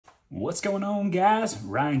What's going on, guys?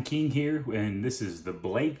 Ryan King here, and this is the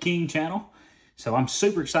Blade King channel. So I'm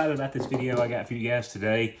super excited about this video I got for you guys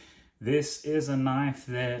today. This is a knife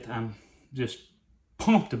that I'm just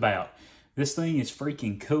pumped about. This thing is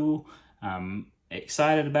freaking cool. I'm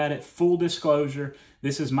excited about it. Full disclosure,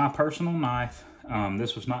 this is my personal knife.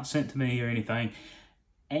 This was not sent to me or anything.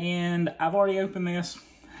 And I've already opened this.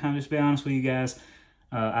 I'll just be honest with you guys.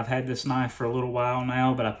 I've had this knife for a little while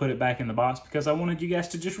now, but I put it back in the box because I wanted you guys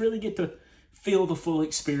to just really get to feel the full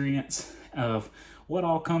experience of what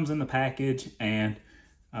all comes in the package and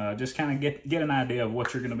just kind of get an idea of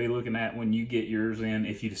what you're going to be looking at when you get yours in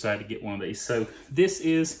if you decide to get one of these. So this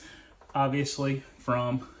is obviously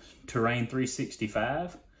from Terrain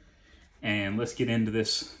 365, and let's get into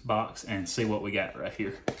this box and see what we got right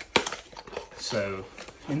here. So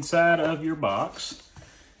inside of your box,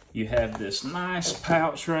 you have this nice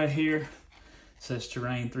pouch right here. It says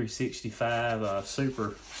Terrain 365,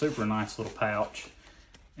 super nice little pouch.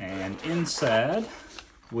 And inside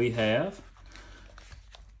we have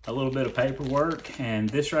a little bit of paperwork, and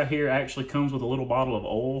this right here actually comes with a little bottle of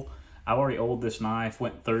oil. I already oiled this knife,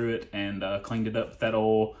 went through it and cleaned it up with that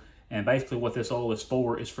oil. And basically what this oil is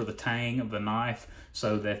for the tang of the knife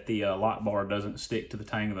so that the lock bar doesn't stick to the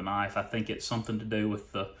tang of the knife. I think it's something to do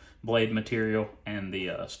with the blade material and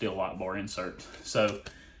the steel lock bar insert. So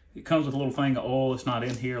it comes with a little thing of oil. It's not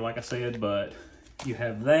in here, like I said, but you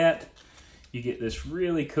have that. You get this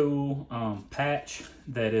really cool patch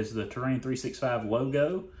that is the Terrain 365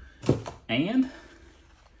 logo, and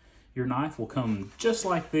your knife will come just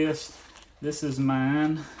like this. This is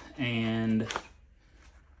mine, and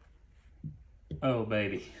oh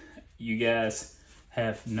baby, you guys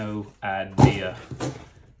have no idea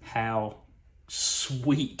how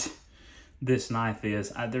sweet this knife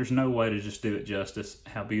is. There's no way to just do it justice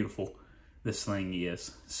how beautiful this thing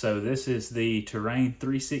is. So this is the Terrain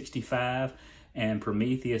 365 and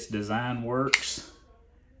Prometheus Design Works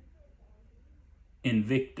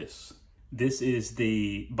Invictus. This is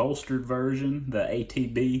the bolstered version, the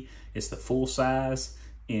ATB. It's the full size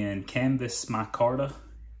in canvas micarta.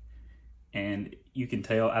 And you can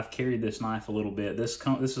tell I've carried this knife a little bit. This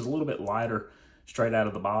is a little bit lighter straight out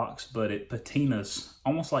of the box, but it patinas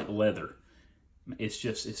almost like leather.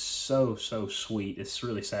 It's so sweet. It's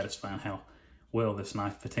really satisfying how well this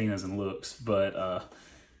knife patinas and looks. But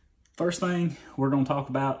first thing we're going to talk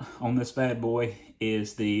about on this bad boy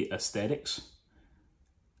is the aesthetics.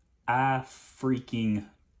 I freaking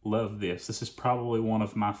love this. This is probably one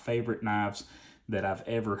of my favorite knives that I've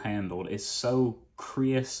ever handled. It's so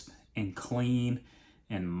crisp and clean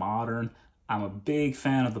and modern. I'm a big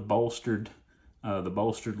fan of the bolstered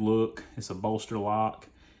look. It's a bolster lock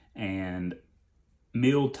and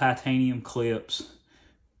milled titanium clips.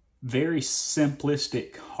 Very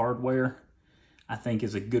simplistic hardware, I think,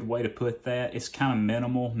 is a good way to put that. It's kind of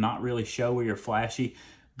minimal, not really showy or flashy,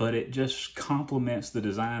 but it just complements the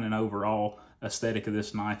design and overall aesthetic of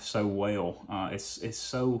this knife so well. It's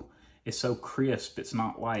so crisp. It's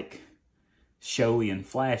not like showy and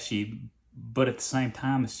flashy, but at the same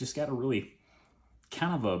time, it's just got a really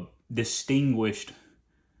kind of a distinguished,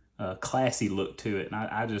 classy look to it. And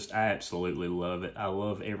I absolutely love it. I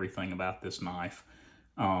love everything about this knife.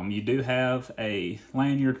 You do have a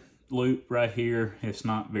lanyard loop right here. It's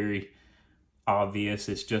not very obvious.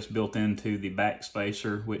 It's just built into the back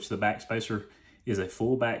spacer, which the back spacer is a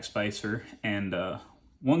full back spacer. And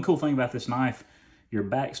one cool thing about this knife, your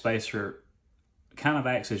back spacer kind of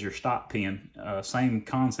acts as your stop pin. Same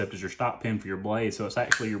concept as your stop pin for your blade, so it's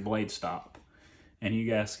actually your blade stop. And you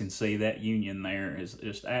guys can see that union there is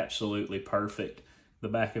just absolutely perfect. The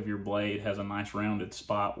back of your blade has a nice rounded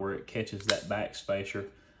spot where it catches that back spacer.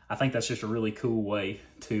 I think that's just a really cool way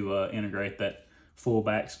to integrate that full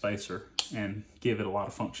back spacer and give it a lot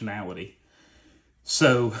of functionality.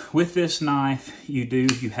 So with this knife,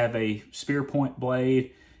 you have a spear point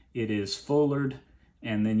blade. It is fullered,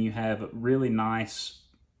 and then you have really nice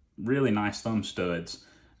thumb studs.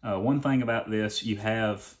 One thing about this, you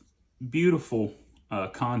have beautiful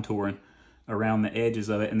contouring around the edges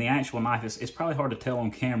of it, and the actual knife it's probably hard to tell on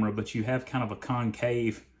camera, but you have kind of a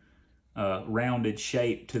concave rounded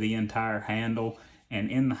shape to the entire handle, and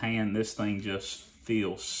in the hand this thing just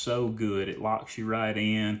feels so good. It locks you right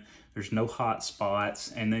in. There's no hot spots,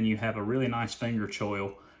 and then you have a really nice finger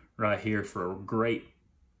choil right here for a great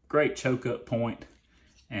choke up point,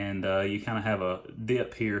 and you kind of have a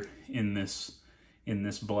dip here in this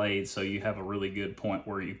blade, so you have a really good point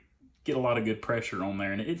where you get a lot of good pressure on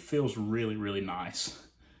there, and it feels really nice.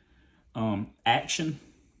 Action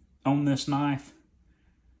on this knife,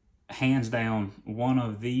 hands down, one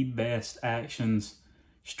of the best actions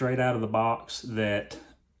straight out of the box that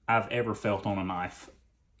I've ever felt on a knife.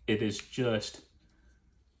 It is just,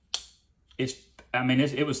 it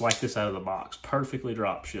was like this out of the box. Perfectly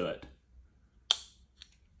drop shut.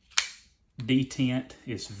 Detent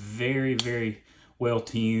is very, very well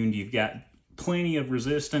tuned. You've got plenty of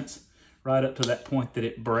resistance right up to that point that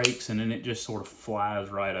it breaks, and then it just sort of flies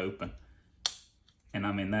right open. And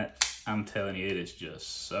I mean, I'm telling you, it is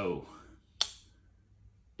just so,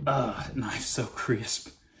 knife's so crisp.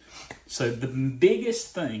 So the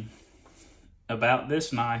biggest thing about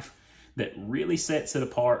this knife that really sets it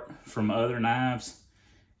apart from other knives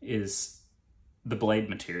is the blade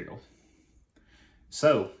material.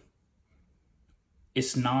 So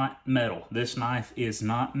it's not metal. This knife is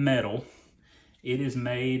not metal. It is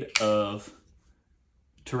made of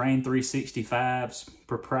Terrain 365's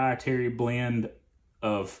proprietary blend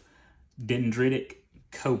of dendritic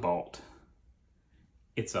cobalt.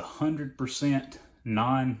 It's 100%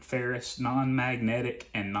 non-ferrous, non-magnetic,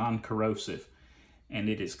 and non-corrosive. And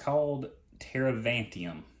it is called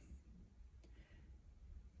TERAVANTIUM.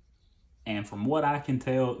 And from what I can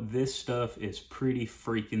tell, this stuff is pretty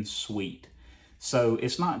freaking sweet. So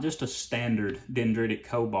it's not just a standard dendritic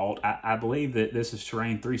cobalt. I believe that this is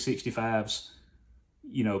Terrain 365's,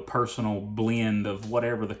 personal blend of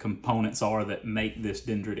whatever the components are that make this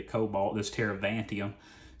dendritic cobalt, this TERAVANTIUM.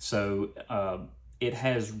 So it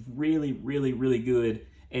has really, really, really good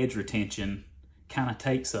edge retention. Kind of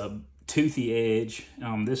takes a toothy edge.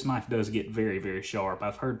 This knife does get very, very sharp.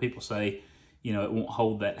 I've heard people say, it won't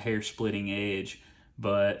hold that hair splitting edge,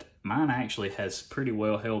 but mine actually has pretty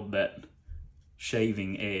well held that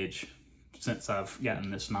shaving edge since I've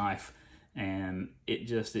gotten this knife, and it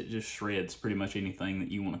just shreds pretty much anything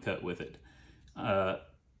that you want to cut with it.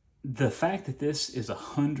 The fact that this is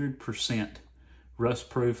 100% rust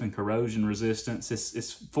proof and corrosion resistance,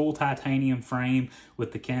 it's full titanium frame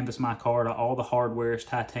with the canvas micarta, all the hardware is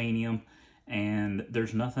titanium, and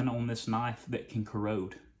there's nothing on this knife that can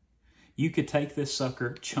corrode. You could take this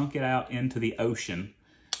sucker, chunk it out into the ocean,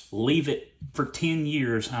 leave it for 10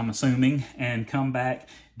 years, I'm assuming, and come back,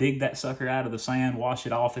 dig that sucker out of the sand, wash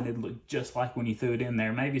it off, and it'd look just like when you threw it in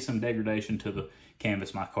there. Maybe some degradation to the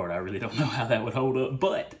canvas micarta. I really don't know how that would hold up,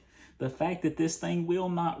 but the fact that this thing will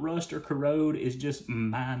not rust or corrode is just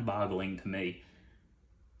mind-boggling to me.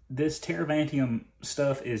 This TERAVANTIUM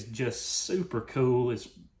stuff is just super cool. It's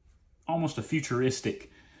almost a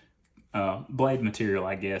futuristic blade material,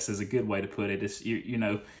 I guess, is a good way to put it. It's,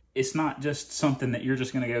 it's not just something that you're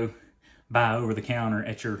just going to go buy over the counter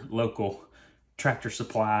at your local Tractor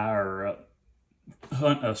Supply or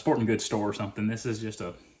a sporting goods store or something. This is just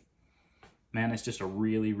it's just a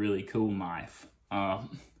really, really cool knife.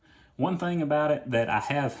 One thing about it that I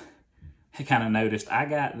have kind of noticed, I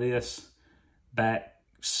got this back,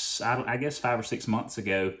 I guess 5 or 6 months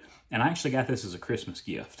ago, and I actually got this as a Christmas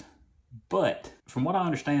gift. But from what I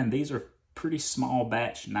understand, these are pretty small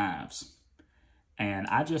batch knives. And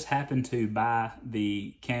I just happened to buy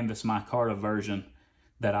the canvas micarta version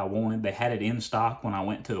that I wanted. They had it in stock when I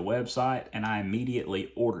went to the website, and I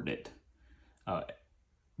immediately ordered it.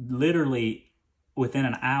 Literally within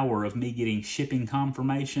an hour of me getting shipping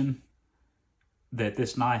confirmation that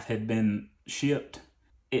this knife had been shipped,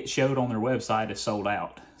 it showed on their website as sold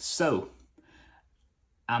out. So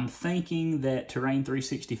I'm thinking that Terrain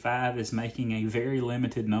 365 is making a very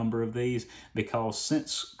limited number of these, because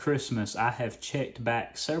since Christmas I have checked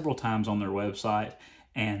back several times on their website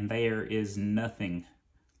and there is nothing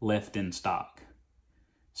left in stock.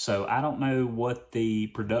 So I don't know what the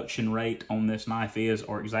production rate on this knife is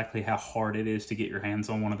or exactly how hard it is to get your hands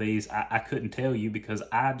on one of these. I couldn't tell you, because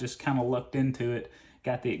I just kind of lucked into it,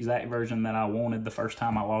 got the exact version that I wanted the first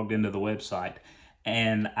time I logged into the website.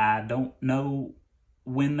 And I don't know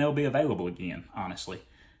when they'll be available again, honestly.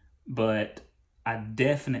 But I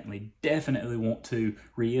definitely want to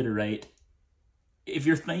reiterate, if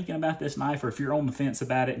you're thinking about this knife, or if you're on the fence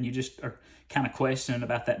about it and you just are kind of questioning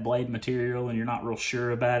about that blade material and you're not real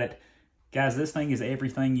sure about it, guys, this thing is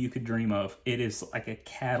everything you could dream of. It is like a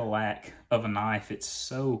Cadillac of a knife. It's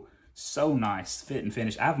so nice, fit and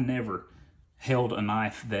finish. I've never held a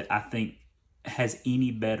knife that I think has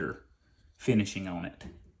any better finishing on it.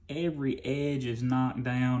 Every edge is knocked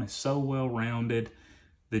down. It's so well rounded.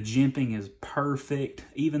 The jimping is perfect.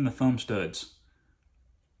 Even the thumb studs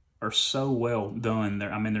are so well done.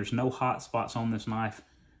 There's no hot spots on this knife.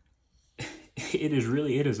 It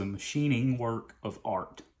is a machining work of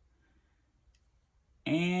art.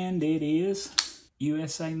 And it is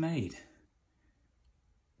USA made,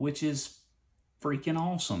 which is freaking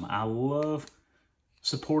awesome. I love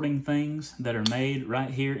supporting things that are made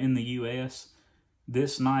right here in the US.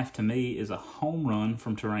 This knife to me is a home run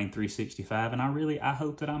from Terrain 365, and I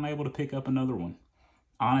hope that I'm able to pick up another one.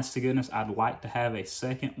 Honest to goodness, I'd like to have a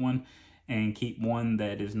second one and keep one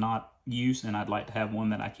that is not used, and I'd like to have one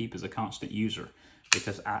that I keep as a constant user,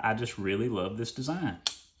 because I just really love this design.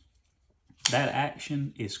 That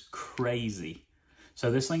action is crazy. So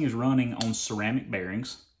this thing is running on ceramic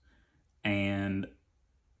bearings, and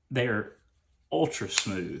they're ultra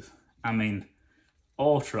smooth. I mean,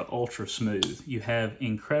 ultra smooth. You have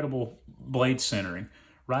incredible blade centering.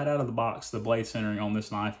 Right out of the box, the blade centering on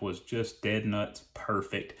this knife was just dead nuts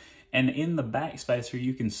perfect. And in the backspacer,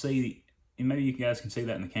 you can see, and maybe you guys can see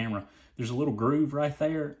that in the camera, there's a little groove right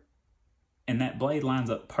there, and that blade lines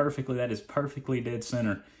up perfectly. That is perfectly dead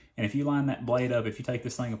center. And if you line that blade up, if you take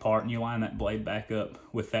this thing apart and you line that blade back up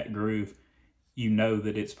with that groove, you know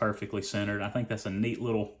that it's perfectly centered. I think that's a neat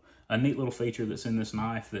little feature that's in this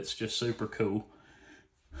knife that's just super cool.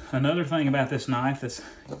 Another thing about this knife that's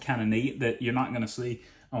kind of neat that you're not going to see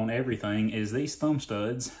on everything is these thumb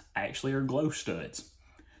studs actually are glow studs.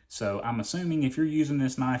 So I'm assuming if you're using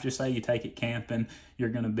this knife, just say you take it camping, you're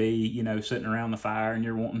going to be, you know, sitting around the fire and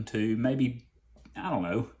you're wanting to maybe, I don't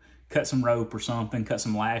know, cut some rope or something, cut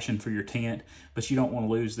some lashing for your tent, but you don't want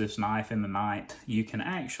to lose this knife in the night. You can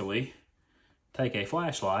actually take a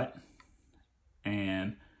flashlight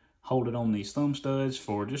and hold it on these thumb studs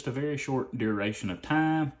for just a very short duration of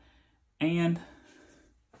time, and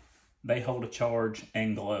they hold a charge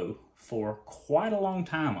and glow for quite a long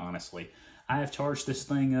time, honestly. I have charged this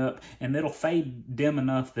thing up, and it'll fade dim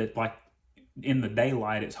enough that, like, in the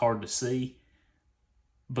daylight it's hard to see.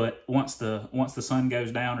 But once the sun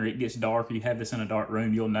goes down or it gets dark, or you have this in a dark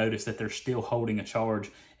room, you'll notice that they're still holding a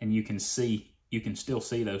charge, and you can still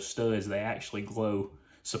see those studs. They actually glow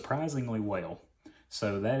surprisingly well.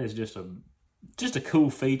 So that is just a cool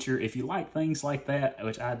feature. If you like things like that,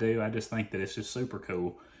 which I do, I just think that it's just super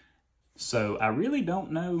cool. So I really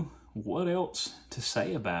don't know what else to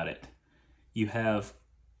say about it. You have,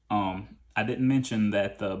 I didn't mention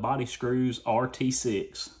that the body screws are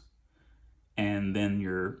T6, and then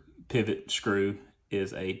your pivot screw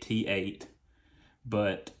is a T8,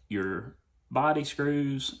 but your body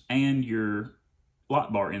screws and your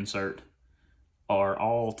lock bar insert are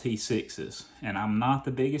all T6s, and I'm not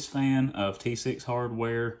the biggest fan of T6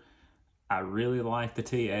 hardware. I really like the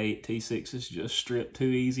T8. T6 is just stripped too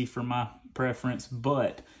easy for my preference,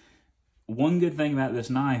 but one good thing about this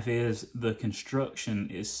knife is the construction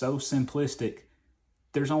is so simplistic.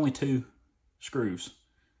 There's only 2 screws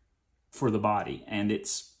for the body, and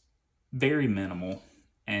it's very minimal,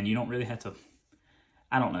 and you don't really have to,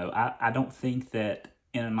 I don't know, I don't think that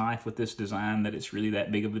in a knife with this design that it's really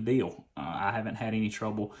that big of a deal. I haven't had any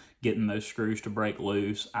trouble getting those screws to break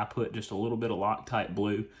loose. I put just a little bit of Loctite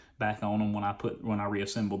blue back on them when I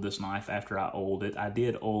reassembled this knife after I oiled it. I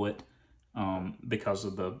did oil it because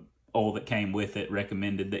of the oil that came with it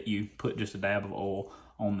recommended that you put just a dab of oil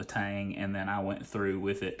on the tang, and then I went through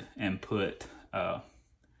with it and put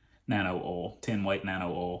nano oil, 10 weight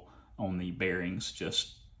nano oil on the bearings,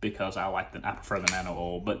 just because I prefer the nano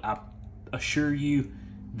oil. But I assure you,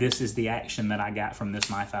 this is the action that I got from this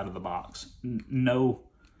knife out of the box. No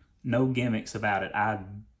gimmicks about it.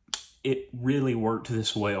 It really worked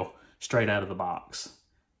this well straight out of the box.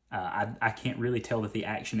 I can't really tell that the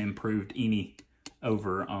action improved any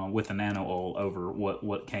over with the nano oil over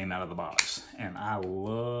what came out of the box, and I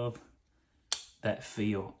love that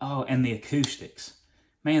feel. Oh, and the acoustics.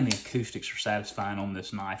 Man, the acoustics are satisfying on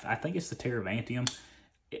this knife. I think it's the TERAVANTIUM.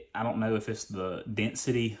 I don't know if it's the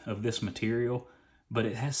density of this material, but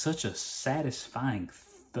it has such a satisfying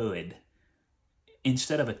thud.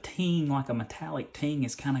 Instead of a ting, like a metallic ting,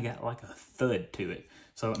 it's kind of got like a thud to it.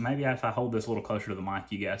 So maybe if I hold this a little closer to the mic,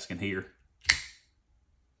 you guys can hear.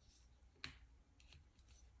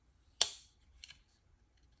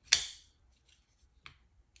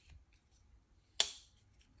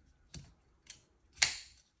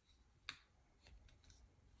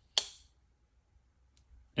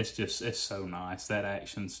 It's so nice. That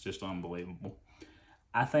action's just unbelievable.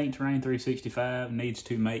 I think Terrain 365 needs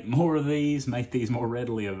to make more of these, make these more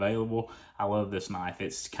readily available. I love this knife.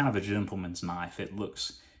 It's kind of a gentleman's knife. It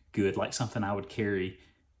looks good, like something I would carry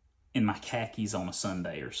in my khakis on a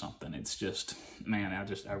Sunday or something. It's just, man,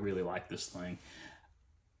 I really like this thing.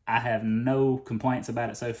 I have no complaints about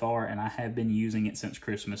it so far, and I have been using it since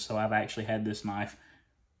Christmas, so I've actually had this knife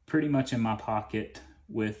pretty much in my pocket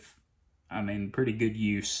with, I mean, pretty good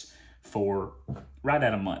use for right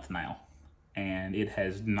at a month now. And it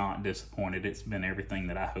has not disappointed. It's been everything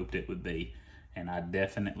that I hoped it would be. And I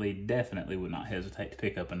definitely would not hesitate to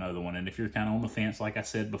pick up another one. And if you're kind of on the fence, like I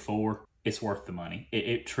said before, it's worth the money.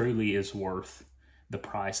 It truly is worth the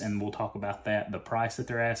price, and we'll talk about that. The price that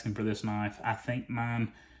they're asking for this knife, I think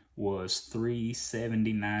mine was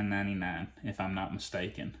 $379.99 if I'm not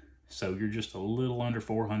mistaken. So you're just a little under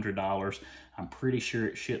 $400. I'm pretty sure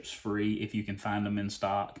it ships free if you can find them in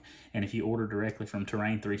stock. And if you order directly from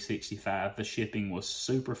Terrain 365, the shipping was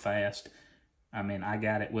super fast. I mean, I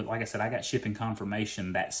got it with, like I said, I got shipping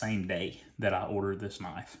confirmation that same day that I ordered this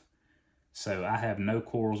knife. So I have no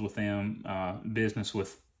quarrels with them. Business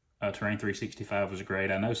with Terrain 365 was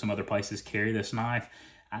great. I know some other places carry this knife.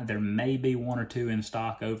 There may be one or two in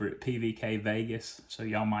stock over at PVK Vegas, so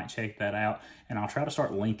y'all might check that out. And I'll try to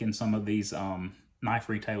start linking some of these knife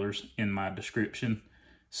retailers in my description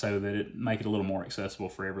so that it make it a little more accessible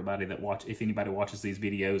for everybody that watch. If anybody watches these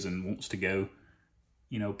videos and wants to go,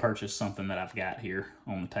 you know, purchase something that I've got here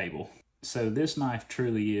on the table. So this knife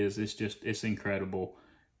truly is, it's incredible.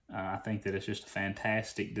 I think that it's just a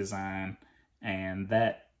fantastic design, and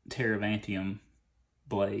that TERAVANTIUM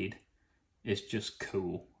blade is just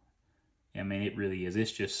cool. I mean, it really is.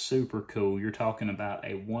 It's just super cool. You're talking about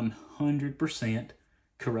a 100%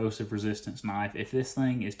 corrosive resistance knife. If this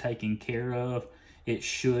thing is taken care of, it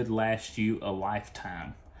should last you a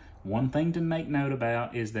lifetime. One thing to make note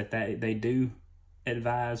about is that they do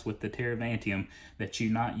advise with the TERAVANTIUM that you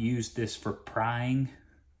not use this for prying,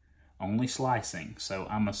 only slicing. So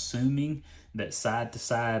I'm assuming that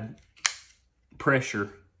side-to-side pressure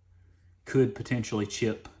could potentially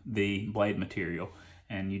chip the blade material,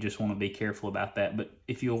 and you just want to be careful about that. But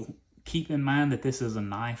if you'll keep in mind that this is a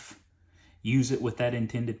knife, use it with that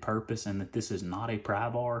intended purpose, and that this is not a pry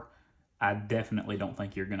bar, I definitely don't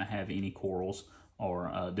think you're going to have any quarrels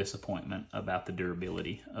or disappointment about the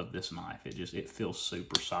durability of this knife. It feels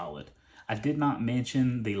super solid. I did not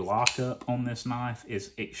mention the lockup on this knife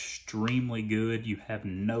is extremely good. You have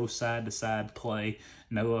no side-to-side play,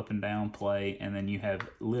 no up and down play, and then you have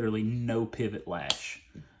literally no pivot lash.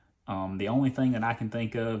 The only thing that I can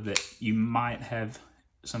think of that you might have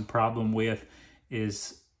some problem with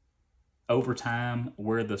is over time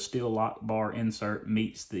where the steel lock bar insert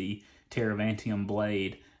meets the TERAVANTIUM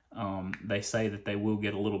blade. They say that they will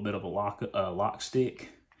get a little bit of a lock stick,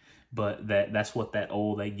 but that's what that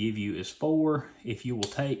oil they give you is for. If you will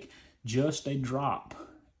take just a drop,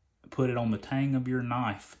 put it on the tang of your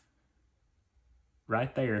knife,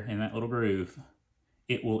 right there in that little groove,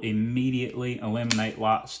 it will immediately eliminate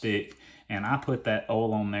lock stick. And I put that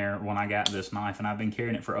oil on there when I got this knife, and I've been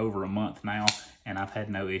carrying it for over a month now, and I've had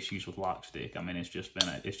no issues with lock stick. I mean, it's just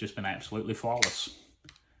been absolutely flawless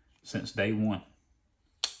since day one.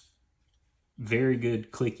 Very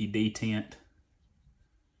good clicky detent.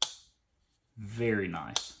 Very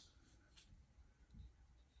nice.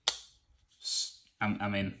 I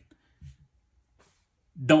mean,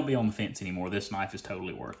 don't be on the fence anymore. This knife is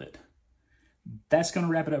totally worth it. That's going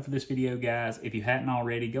to wrap it up for this video, guys. If you hadn't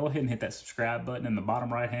already, go ahead and hit that subscribe button in the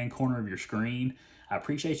bottom right-hand corner of your screen. I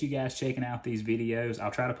appreciate you guys checking out these videos.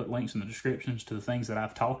 I'll try to put links in the descriptions to the things that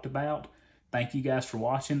I've talked about. Thank you guys for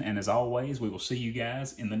watching, and as always, we will see you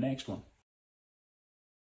guys in the next one.